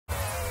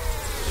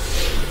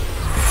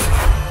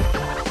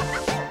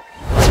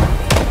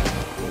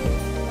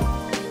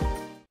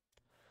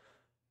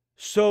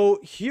So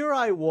here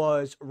I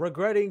was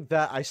regretting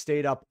that I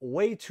stayed up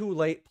way too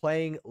late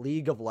playing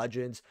League of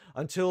Legends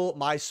until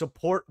my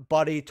support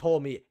buddy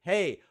told me,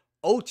 hey,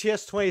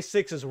 OTS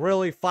 26 is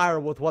really fire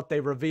with what they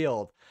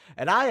revealed.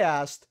 And I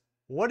asked,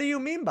 what do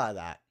you mean by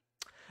that?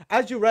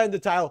 As you read in the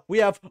title, we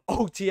have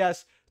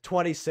OTS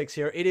 26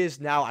 here. It is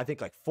now, I think,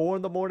 like 4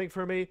 in the morning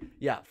for me.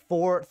 Yeah,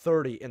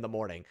 4:30 in the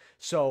morning.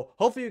 So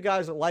hopefully you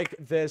guys like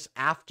this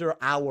after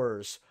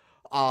hours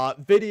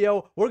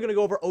video. We're going to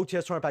go over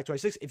OTS Tournament Pack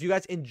 26. If you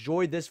guys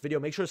enjoyed this video,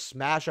 make sure to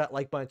smash that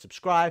like button,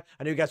 subscribe.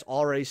 I know you guys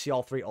already see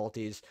all 3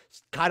 ultis.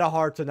 It's kind of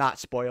hard to not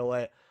spoil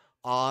it.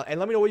 And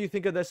let me know what you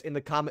think of this in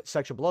the comment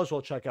section below, as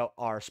well. Check out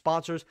our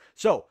sponsors.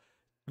 So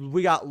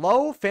we got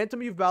Low,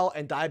 Phantom Yubel,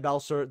 and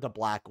Diabellstar, the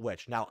Black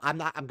Witch. Now, I'm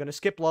gonna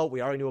skip Low. We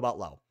already knew about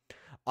Low.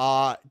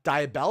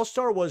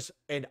 Diabellstar was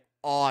an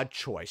odd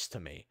choice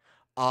to me.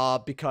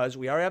 Because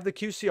we already have the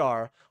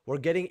QCR. We're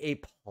getting a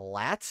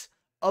plat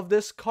of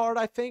this card,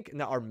 I think.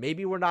 Now, or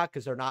maybe we're not,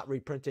 because they're not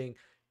reprinting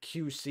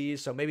QCs,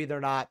 so maybe they're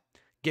not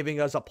giving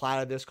us a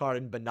plat of this card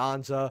in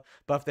Bonanza.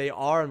 But if they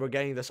are and we're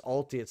getting this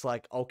ulti, it's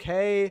like,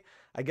 okay,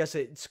 I guess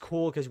it's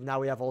cool because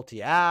now we have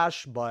ulti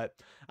Ashe, but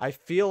I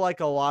feel like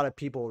a lot of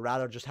people would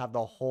rather just have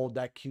the whole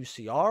deck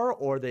QCR,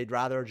 or they'd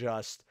rather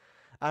just,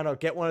 I don't know,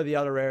 get one of the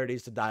other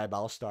rarities to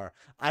Diabellstar.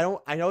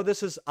 I know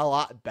this is a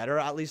lot better,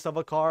 at least, of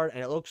a card,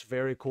 and it looks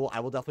very cool.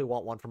 I will definitely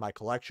want one for my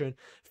collection.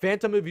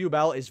 Phantom of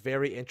Yubel is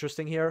very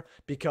interesting here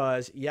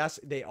because, yes,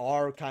 they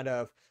are kind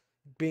of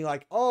being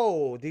like,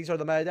 oh, these are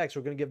the meta decks,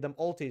 we're going to give them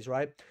ultis,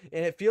 right?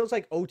 And it feels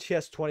like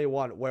OTS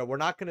 21, where we're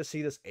not going to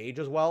see this age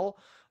as well.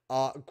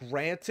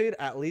 Granted,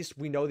 at least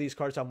we know these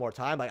cards have more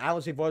time. Like, I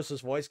don't see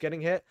Voiceless Voice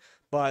getting hit,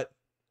 but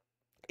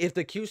if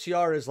the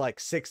QCR is like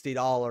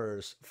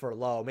 $60 for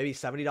Low, maybe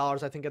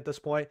 $70, I think at this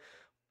point,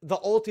 the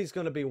ulti is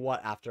going to be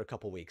what after a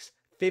couple weeks?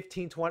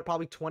 15, 20,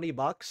 probably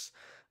 $20.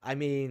 I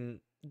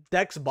mean,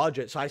 deck's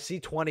budget, so I see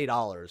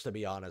 $20, to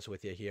be honest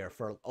with you, here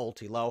for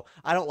ulti Low.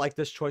 I don't like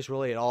this choice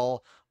really at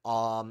all.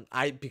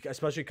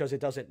 Especially because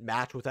it doesn't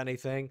match with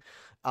anything.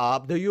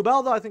 The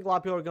Yubel, though, I think a lot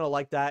of people are going to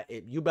like that.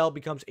 Yubel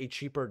becomes a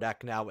cheaper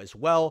deck now as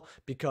well,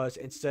 because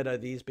instead of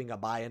these being a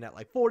buy-in at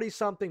like 40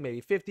 something,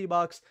 maybe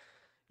 $50,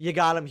 you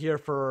got them here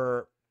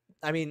for,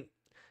 I mean,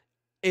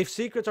 if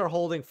secrets are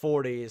holding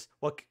 40s,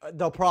 well,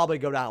 they'll probably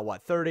go down,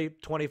 what, 30,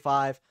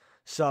 25?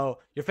 So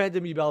your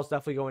Phantom Yubel is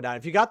definitely going down.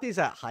 If you got these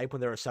at hype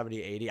when they were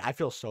 70, 80, I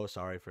feel so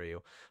sorry for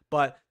you.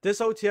 But this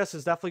OTS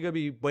is definitely going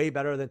to be way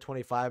better than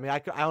 25. I mean, I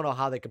don't know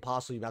how they could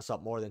possibly mess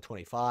up more than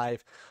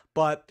 25.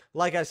 But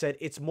like I said,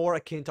 it's more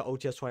akin to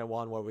OTS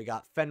 21, where we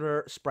got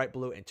Fenrir, Sprite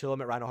Blue, and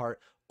Tillamit Rhinoheart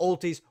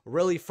ultis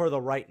really for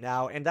the right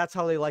now, and that's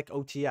how they like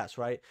OTS,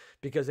 right?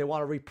 Because they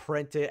want to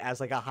reprint it as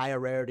like a higher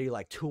rarity,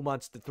 like 2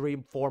 months to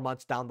 3-4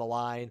 months down the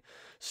line.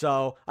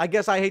 So I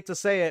guess I hate to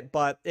say it,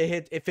 but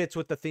it fits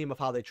with the theme of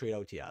how they treat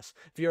OTS.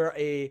 If you're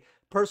a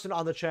person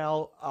on the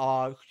channel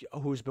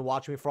who's been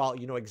watching me for a while,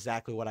 you know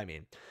exactly what I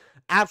mean.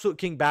 Absolute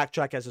King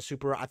Backtrack as a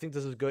super, I think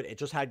this is good. It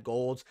just had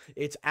golds.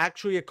 It's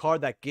actually a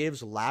card that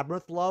gives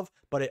Labyrinth love,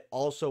 but it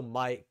also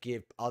might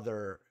give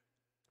other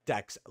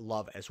decks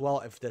love as well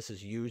if this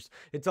is used.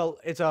 It's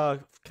a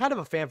kind of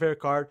a fan favorite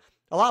card.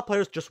 A lot of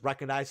players just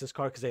recognize this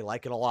card because they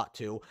like it a lot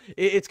too.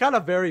 It's kind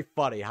of very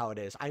funny how it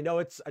is. I know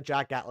it's a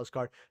Jack Atlas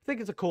card. I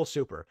think it's a cool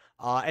super.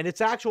 And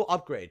it's actual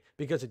upgrade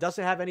because it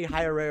doesn't have any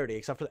higher rarity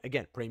except for,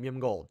 again, premium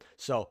gold.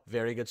 So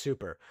very good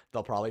super.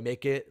 They'll probably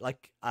make it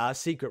like a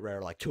secret rare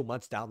like 2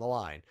 months down the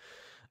line.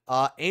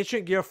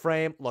 Ancient Gear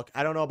Frame. Look,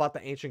 I don't know about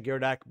the Ancient Gear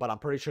deck, but I'm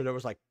pretty sure there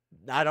was like,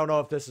 I don't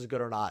know if this is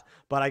good or not,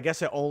 but I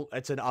guess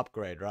it's an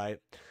upgrade, right?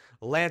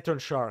 Lantern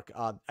Shark.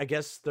 I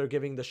guess they're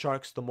giving the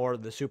sharks the more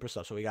of the super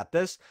stuff. So we got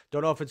this.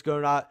 Don't know if it's good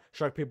or not.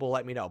 Shark people,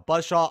 let me know.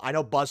 Buzzsaw. I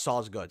know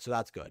Buzzsaw is good, so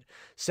that's good.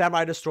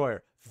 Samurai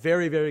Destroyer.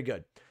 Very, very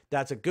good.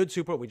 That's a good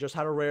super. We just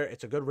had a rare.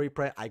 It's a good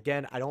reprint.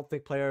 Again, I don't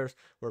think players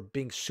were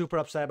being super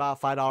upset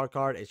about a $5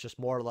 card. It's just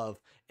more of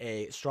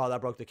a straw that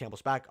broke the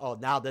camel's back. Oh,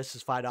 now this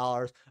is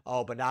 $5.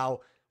 Oh, but now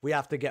we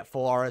have to get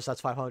full RS.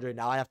 That's $500.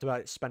 Now I have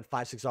to spend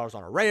 $5-6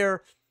 on a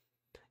rare.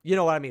 You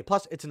know what I mean?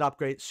 Plus, it's an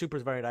upgrade.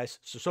 Super's very nice.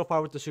 So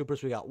far with the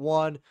supers, we got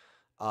 1,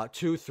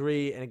 2,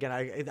 3. And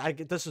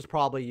again, this is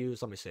probably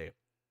used. Let me see.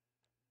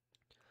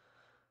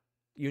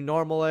 You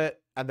normal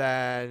it, and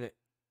then,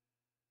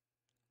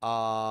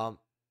 oh,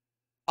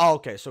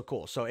 okay, so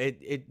cool. So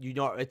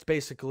it's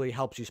basically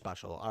helps you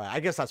special. All right,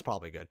 I guess that's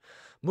probably good.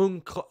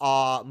 Moon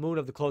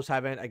of the Close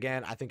Heaven.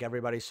 Again, I think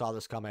everybody saw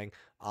this coming.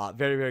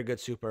 Very, very good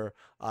super.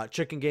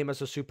 Chicken Game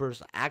as a super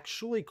is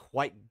actually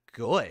quite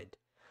good.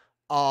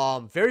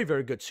 Very,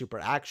 very good super,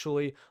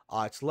 actually.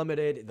 It's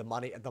limited.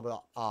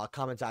 The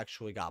comments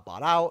actually got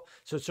bought out.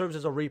 So it serves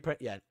as a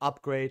reprint, yeah, an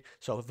upgrade.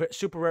 So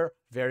super rare,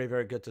 very,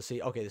 very good to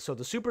see. Okay, so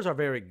the supers are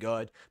very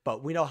good,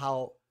 but we know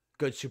how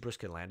good supers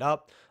can land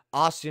up.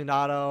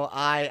 Osteonato,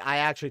 I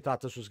actually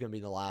thought this was going to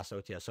be the last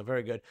OTS, so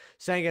very good.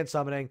 Sangan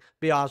Summoning,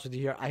 be honest with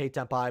you here, I hate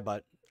Tenpai,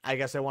 but I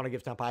guess I want to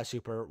give Tenpai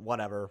super,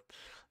 whatever.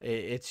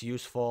 It's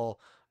useful.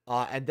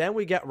 And then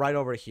we get right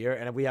over here,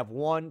 and we have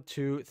 1,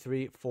 2,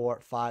 3, 4,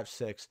 5,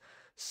 6,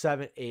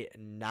 7, 8,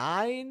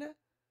 9.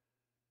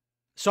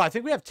 So I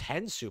think we have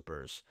 10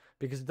 supers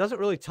because it doesn't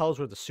really tell us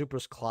where the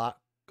supers clock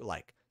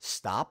like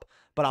stop.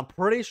 But I'm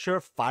pretty sure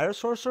Fire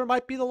Sorcerer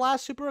might be the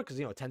last super because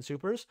 10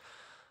 supers.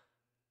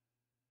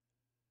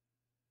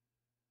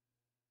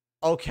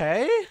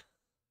 Okay.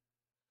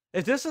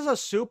 If this is a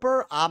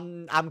super,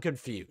 I'm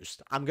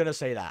confused. I'm gonna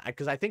say that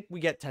because I think we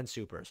get 10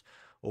 supers.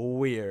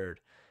 Weird.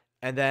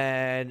 And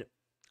then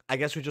I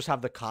guess we just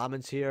have the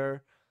comments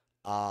here.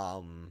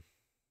 Um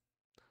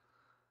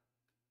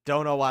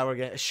don't know why we're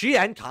getting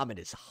Shien comment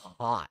is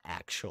hot,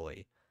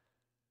 actually.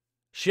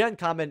 Shien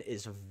comment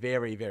is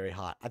very, very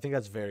hot. I think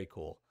that's very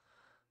cool.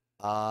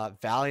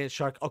 Valiant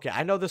Shark. Okay,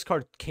 I know this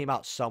card came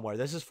out somewhere.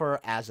 This is for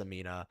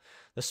Azamina.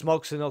 The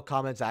Smoke Signal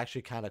comment's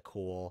actually kind of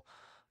cool.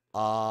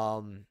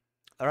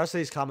 The rest of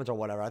these comments are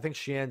whatever. I think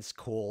Shien's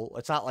cool.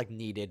 It's not like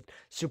needed.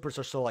 Supers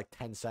are still like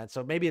 10 cents,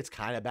 so maybe it's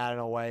kind of bad in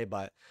a way,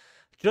 but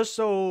just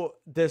so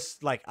this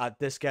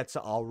this gets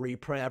a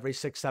reprint every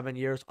 6-7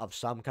 years of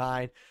some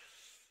kind,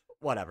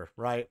 whatever,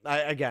 right?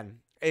 Again,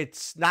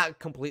 it's not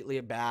completely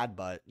bad,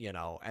 but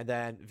and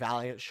then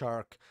Valiant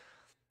Shark.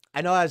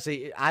 I know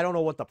I don't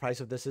know what the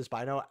price of this is, but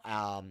I know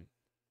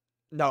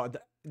no,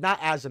 not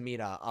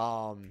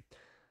Azamina.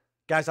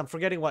 Guys, I'm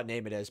forgetting what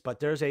name it is, but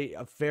there's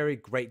a very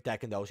great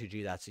deck in the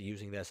OCG that's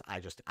using this.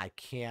 I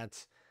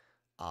can't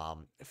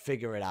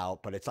figure it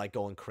out, but it's like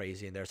going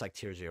crazy, and there's like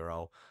tier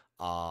 0.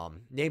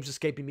 Name's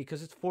escaping me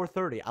because it's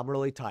 4:30. I'm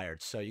really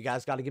tired, so you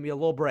guys got to give me a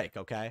little break,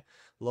 okay?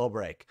 A little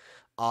break.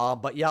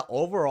 But yeah,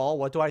 overall,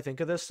 what do I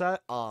think of this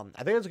set? I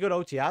think it's a good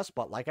OTS,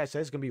 but like I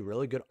said, it's gonna be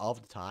really good all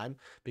the time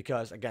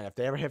because again, if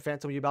they ever hit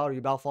Phantom Yubel or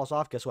Yubel falls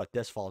off, guess what?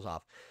 This falls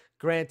off.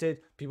 Granted,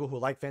 people who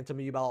like Phantom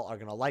Yubel are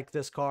gonna like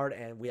this card,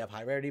 and we have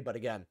high rarity, but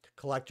again,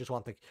 collectors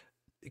want the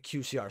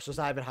QCR, so it's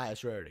not even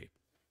highest rarity.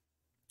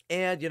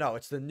 And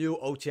it's the new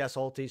OTS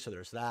ulti, so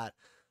there's that.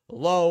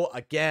 Low,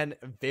 again,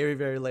 very,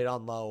 very late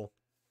on low.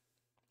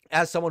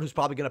 As someone who's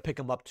probably going to pick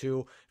them up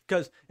too,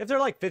 because if they're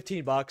like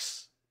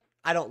 $15,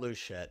 I don't lose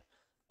shit.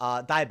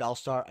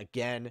 Diabellstar,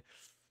 again,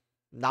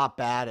 not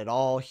bad at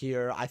all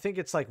here. I think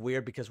it's like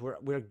weird because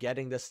we're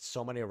getting this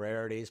so many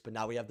rarities, but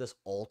now we have this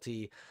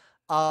ulti.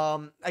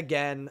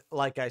 Again,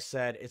 like I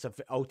said, it's a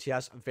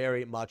OTS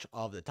very much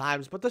of the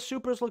times, but the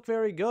supers look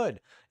very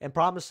good and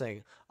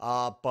promising.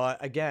 But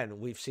again,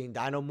 we've seen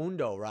Dino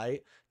Mundo,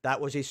 right? That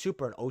was a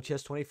super in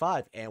OTS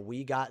 25, and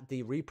we got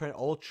the reprint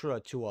Ultra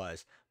to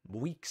us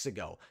weeks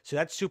ago. So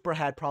that super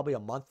had probably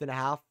a month and a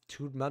half,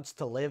 2 months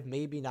to live,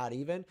 maybe not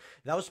even.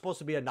 That was supposed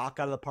to be a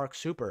knockout of the park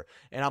super,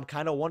 and I'm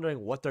kind of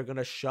wondering what they're going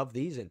to shove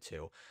these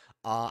into.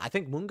 I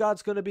think Moon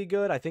God's going to be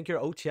good. I think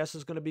your OTS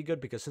is going to be good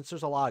because since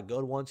there's a lot of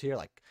good ones here,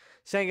 like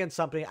Sangan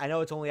something, I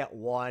know it's only at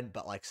 1,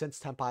 but like since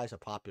Tenpai is a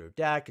popular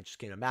deck, it just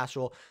came to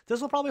Master Roll,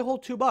 this will probably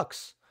hold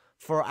 $2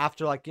 for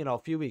after like, a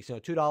few weeks,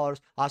 $2.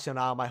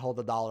 Asciana might hold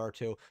 $1 or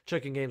 $2.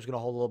 Chicken Game's going to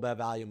hold a little bit of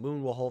value.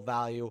 Moon will hold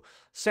value.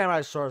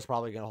 Samurai Sword is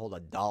probably going to hold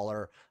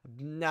 $1.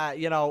 Nah,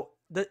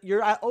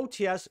 you're at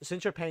OTS,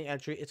 since you're paying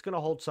entry, it's going to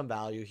hold some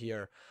value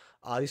here.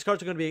 These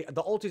cards are going to be,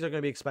 the ultis are going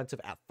to be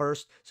expensive at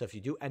first, so if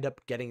you do end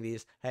up getting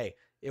these, hey,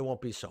 it won't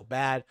be so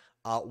bad.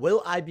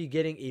 Will I be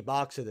getting a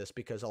box of this?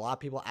 Because a lot of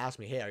people ask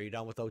me, hey, are you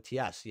done with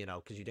OTS?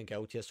 Because you didn't get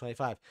OTS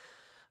 25.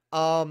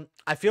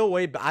 I feel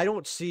I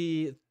don't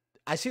see,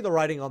 I see the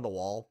writing on the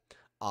wall.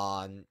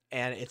 And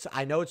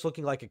I know it's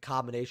looking like a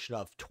combination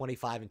of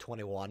 25 and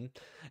 21,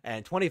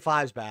 and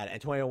 25 is bad,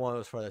 and 21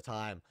 was for the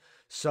time.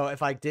 So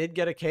if I did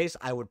get a case,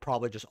 I would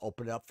probably just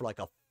open it up for like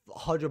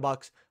 $100,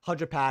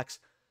 100 packs,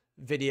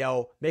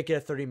 video, make it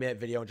a 30-minute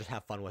video, and just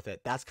have fun with it.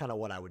 That's kind of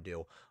what I would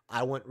do.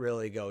 I wouldn't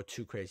really go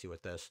too crazy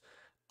with this.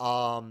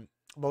 But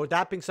with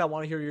that being said, I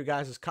want to hear your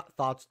guys'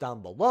 thoughts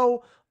down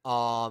below.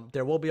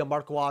 There will be a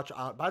market watch.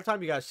 By the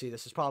time you guys see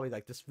this, is probably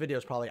like this video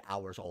is probably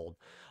hours old,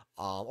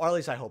 or at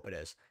least I hope it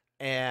is.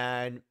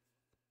 And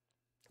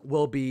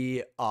we'll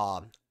be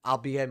I'll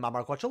be in my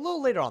market watch a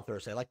little later on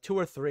Thursday, like 2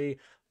 or 3.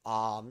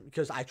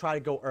 Because I try to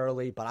go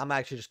early, but I'm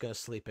actually just gonna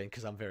sleep in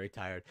because I'm very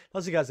tired.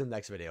 I'll see you guys in the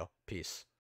next video. Peace.